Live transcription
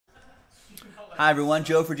Hi everyone,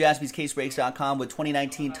 Joe for JaspysCaseBreaks.com with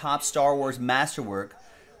 2019 Top Star Wars Masterwork,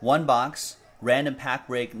 one box, random pack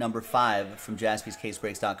break number 5 from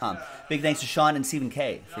JaspysCaseBreaks.com. Big thanks to Sean and Stephen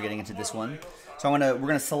K for getting into this one. So we're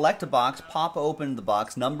gonna select a box, pop open the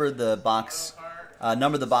box, number the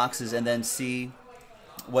boxes, and then see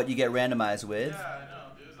what you get randomized with.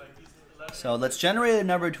 So let's generate a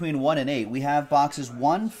number between 1 and 8. We have boxes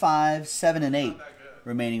 1, 5, 7, and 8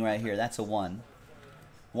 remaining right here. That's a 1.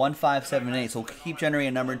 1, 5, 7, and 8. So we'll keep generating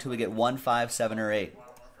a number until we get 1, 5, 7, or 8.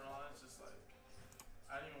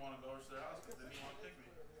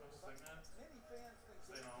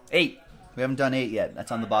 8. We haven't done 8 yet.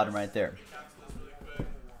 That's on the bottom right there.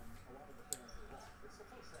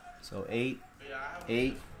 So 8,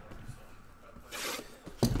 8.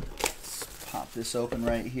 Let's pop this open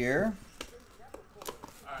right here.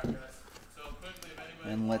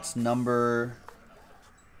 And let's number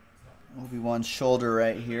Obi-Wan's shoulder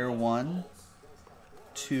right here. 1,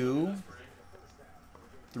 2,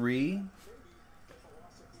 3,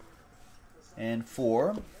 and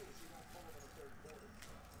 4.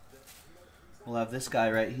 We'll have this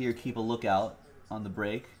guy right here keep a lookout on the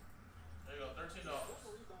break.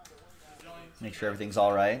 Make sure everything's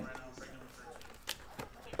all right.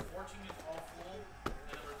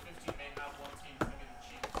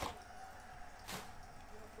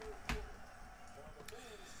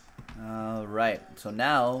 Alright, so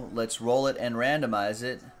now let's roll it and randomize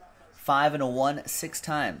it. 5 and a 1, 6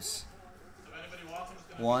 times.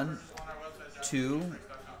 1, 2,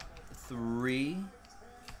 3,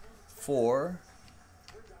 4,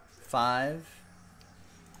 5,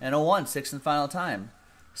 and a 1. 6th and final time.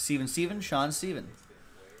 Steven, Sean, Steven.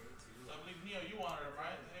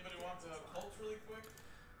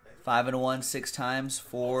 5 and a 1, 6 times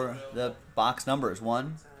for the box numbers.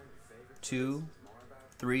 1, 2,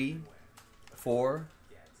 3, 4,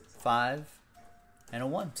 5, and a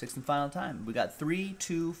 1. 6th and final time. We got 3,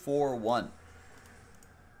 2, 4, 1.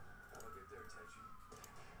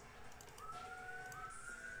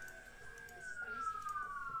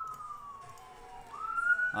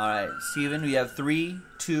 Alright, Steven, we have 3,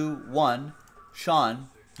 2, 1. Sean,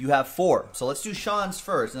 you have 4. So let's do Sean's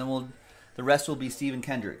first, and then the rest will be Stephen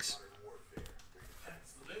Kendrick's.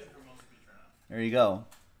 There you go.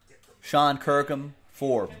 Sean Kirkham,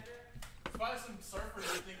 4.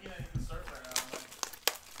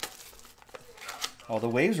 Oh, the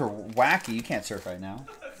waves are wacky. You can't surf right now.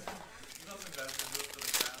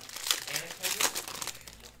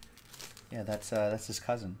 Yeah, that's his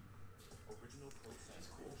cousin.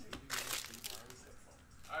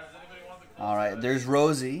 All right, there's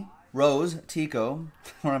Rosie. Rose, Tico.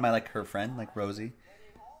 Or am I like her friend, like Rosie?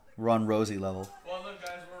 We're on Rosie level.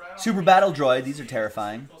 Super Battle Droid. These are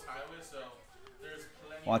terrifying.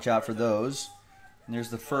 Watch out for those. And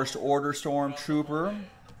there's the First Order Stormtrooper.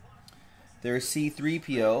 There's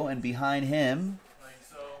C-3PO, and behind him,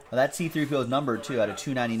 well, that C-3PO is numbered too, out of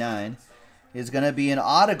 299, is going to be an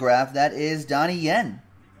autograph. That is Donnie Yen.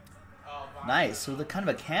 Nice. So the kind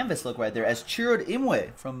of a canvas look right there, as Chirrut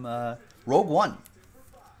Imwe from Rogue One.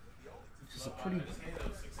 Which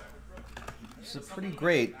is a pretty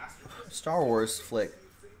great Star Wars flick,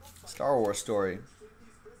 Star Wars story.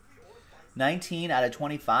 19 out of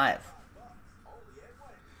 25.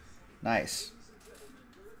 Nice.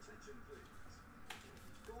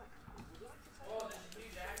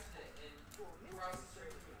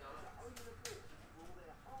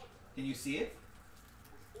 Can you see it?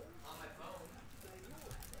 On my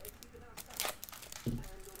phone.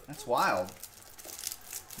 That's wild.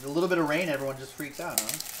 With a little bit of rain, everyone just freaks out, huh?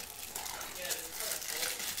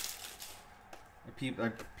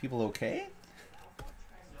 Are people okay?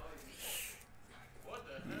 What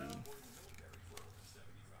the hell?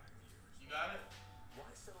 You got it?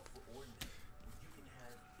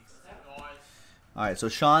 Alright, so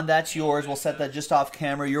Sean, that's yours. We'll set that just off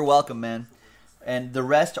camera. You're welcome, man. And the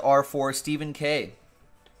rest are for Stephen K.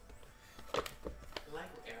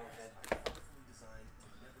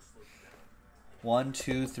 1,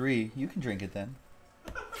 2, 3. You can drink it then.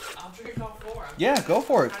 I'll drink all 4. Yeah, go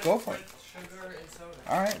for it. Go for it. Sugar and soda.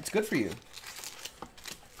 All right, it's good for you.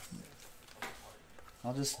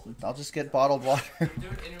 I'll just get bottled water. Do an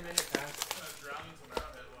intermittent fast.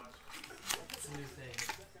 It's a new thing.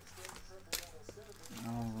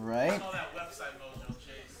 All right.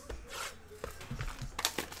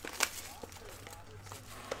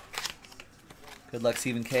 Good luck,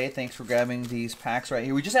 Stephen K. Thanks for grabbing these packs right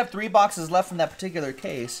here. We just have 3 boxes left from that particular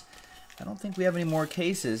case. I don't think we have any more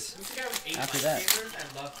cases after that.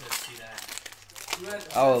 I'd love to see that.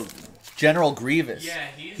 Oh, General Grievous. Yeah,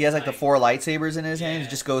 he has like the 4 lightsabers in his hands. He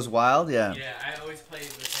just goes wild. Yeah. Yeah, I always played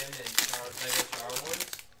with him in Star Wars.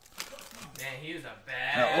 He is a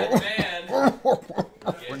bad man.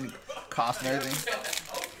 When you cost and everything.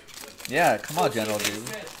 Yeah, come on, General dude. He's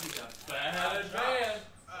a bad man.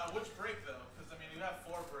 Which break though? Because I mean, you have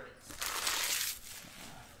 4 breaks.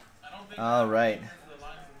 I don't think. All right. The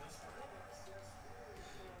lines in this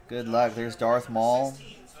break. Good luck. There's Darth Maul.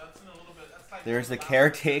 16, so that's in a little bit. That's like There's the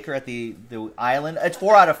caretaker at the island. It's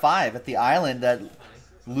 4 out of 5 at the island that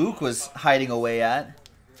Luke was hiding away at.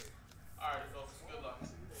 Alright, folks. Good luck.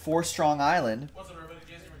 4-strong island. What's up, everybody?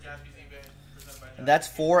 Jason from Jaspy's eBay, presented by And that's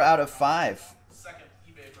 4 out of 5. second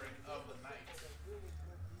eBay break of the night.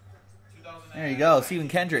 2008. There you go, Stephen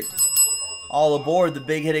Kendrick. All aboard the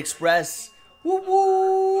Big Hit Express. Woo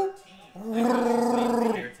woo!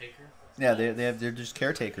 Caretaker. Yeah, they're just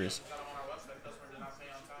caretakers. Got them on our website. Customer did not pay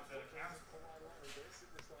on time, so they had to cancel.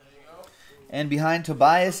 There you go. And behind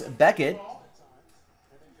Tobias Beckett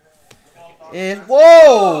is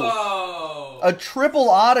whoa! Whoa. A triple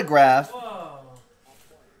autograph. Whoa.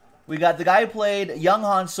 We got the guy who played young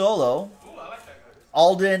Han Solo, Ooh, I like that guy.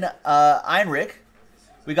 Alden Einrich.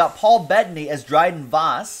 We got Paul Bettany as Dryden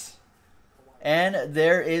Voss. And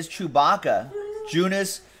there is Chewbacca,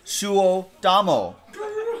 Junis Suo Damo.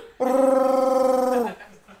 I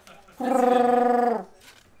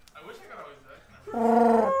wish I could always do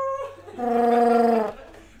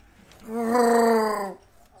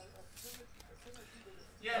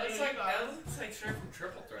Yeah, That looks dude, like straight from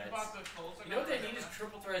Triple Threads. You know what they need is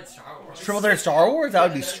Triple Thread Star Wars. Triple Threat Star Wars? That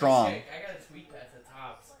would be That'd strong. sick. I got a tweet that at the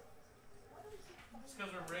tops. It's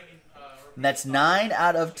because we're breaking. And that's 9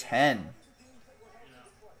 out of 10.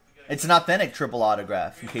 It's an authentic triple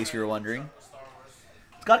autograph, in case you were wondering. Star Wars.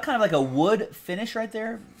 It's got kind of like a wood finish right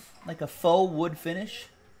there. Like a faux wood finish.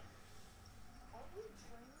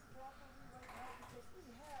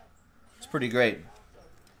 It's pretty great.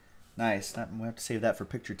 Nice. We have to save that for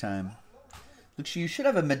picture time. Looks, you should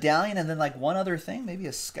have a medallion and then like one other thing. Maybe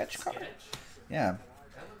a sketch card. Sketch? Yeah.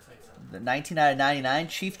 That looks like something. The 19 out of 99.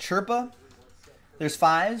 Chief Chirpa. There's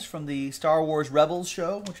 5s from the Star Wars Rebels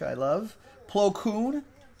show, which I love. Plo Koon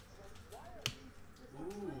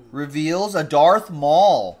reveals a Darth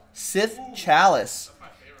Maul Sith Chalice,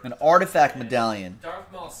 an artifact medallion.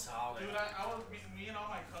 Darth Maul's solid. Dude, me and all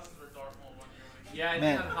my cousins were Darth Maul one year. Yeah, I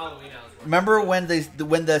Man. think on Halloween I was Remember when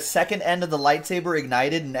the second end of the lightsaber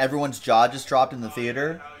ignited and everyone's jaw just dropped in the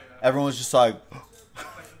theater? Everyone was just like, That's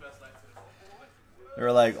like the best lightsaber. they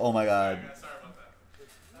were like, oh my god. Yeah, sorry about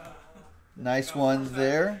that. Nice ones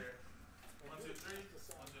there. 1, 2, 3.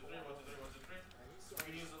 1, 2, 3. 1, 2, 3. 1, 2, 3. We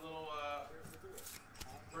can use a little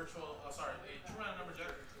virtual. Sorry, a true random number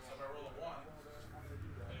generator. So if I roll a 1,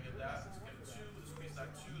 I'm gonna get that. Let's get a 2. Squeeze stack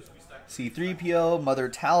 2. Squeeze stack 2. C-3PO, Mother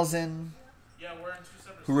Talzin, Yeah, we're in 2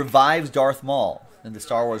 separate. who revives Darth Maul in the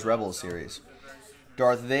Star Wars Rebels series.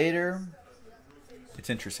 Darth Vader. It's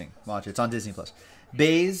interesting. Watch it. It's on Disney Plus.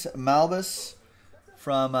 Baze Malbus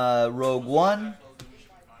from Rogue One.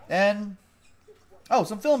 And, oh,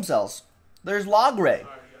 some film cells. There's Logray. Alright,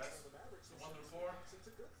 guys. So 1 through 4.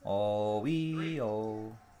 Oh, wee,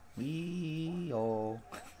 oh, wee, oh.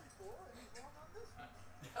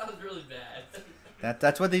 That was really bad.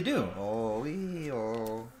 That's what they do. Oh, wee,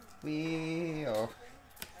 oh, wee, oh.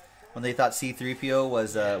 When they thought C-3PO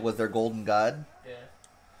was their golden god. Yeah.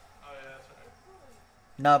 Oh, yeah, that's right.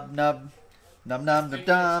 Nub, nub, num, num, dum,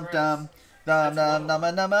 dum, dum. Dum, dum, dum,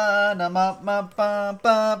 dum, dum, dum, dum, dum, ba,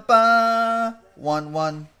 ba, ba. 1,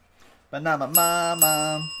 1. Ba, na, ma, ma,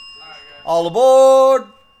 ma. All aboard!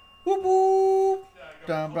 Whoop, whoop.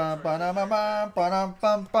 Dum, bum, ba, na, ma, ma, ba, dum,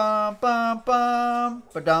 bum, bum, bum, bum.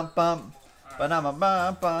 Ba, dum, bum. Ba, na, ma,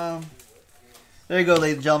 ma, bum. There you go,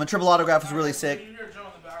 ladies and gentlemen. Triple autograph was really sick.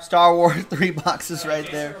 Star Wars 3 boxes right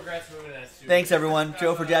there. Regrets moving that suit. Thanks, everyone.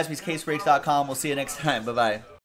 Joe for JaspysCaseBreaks.com. We'll see you next time. Bye-bye.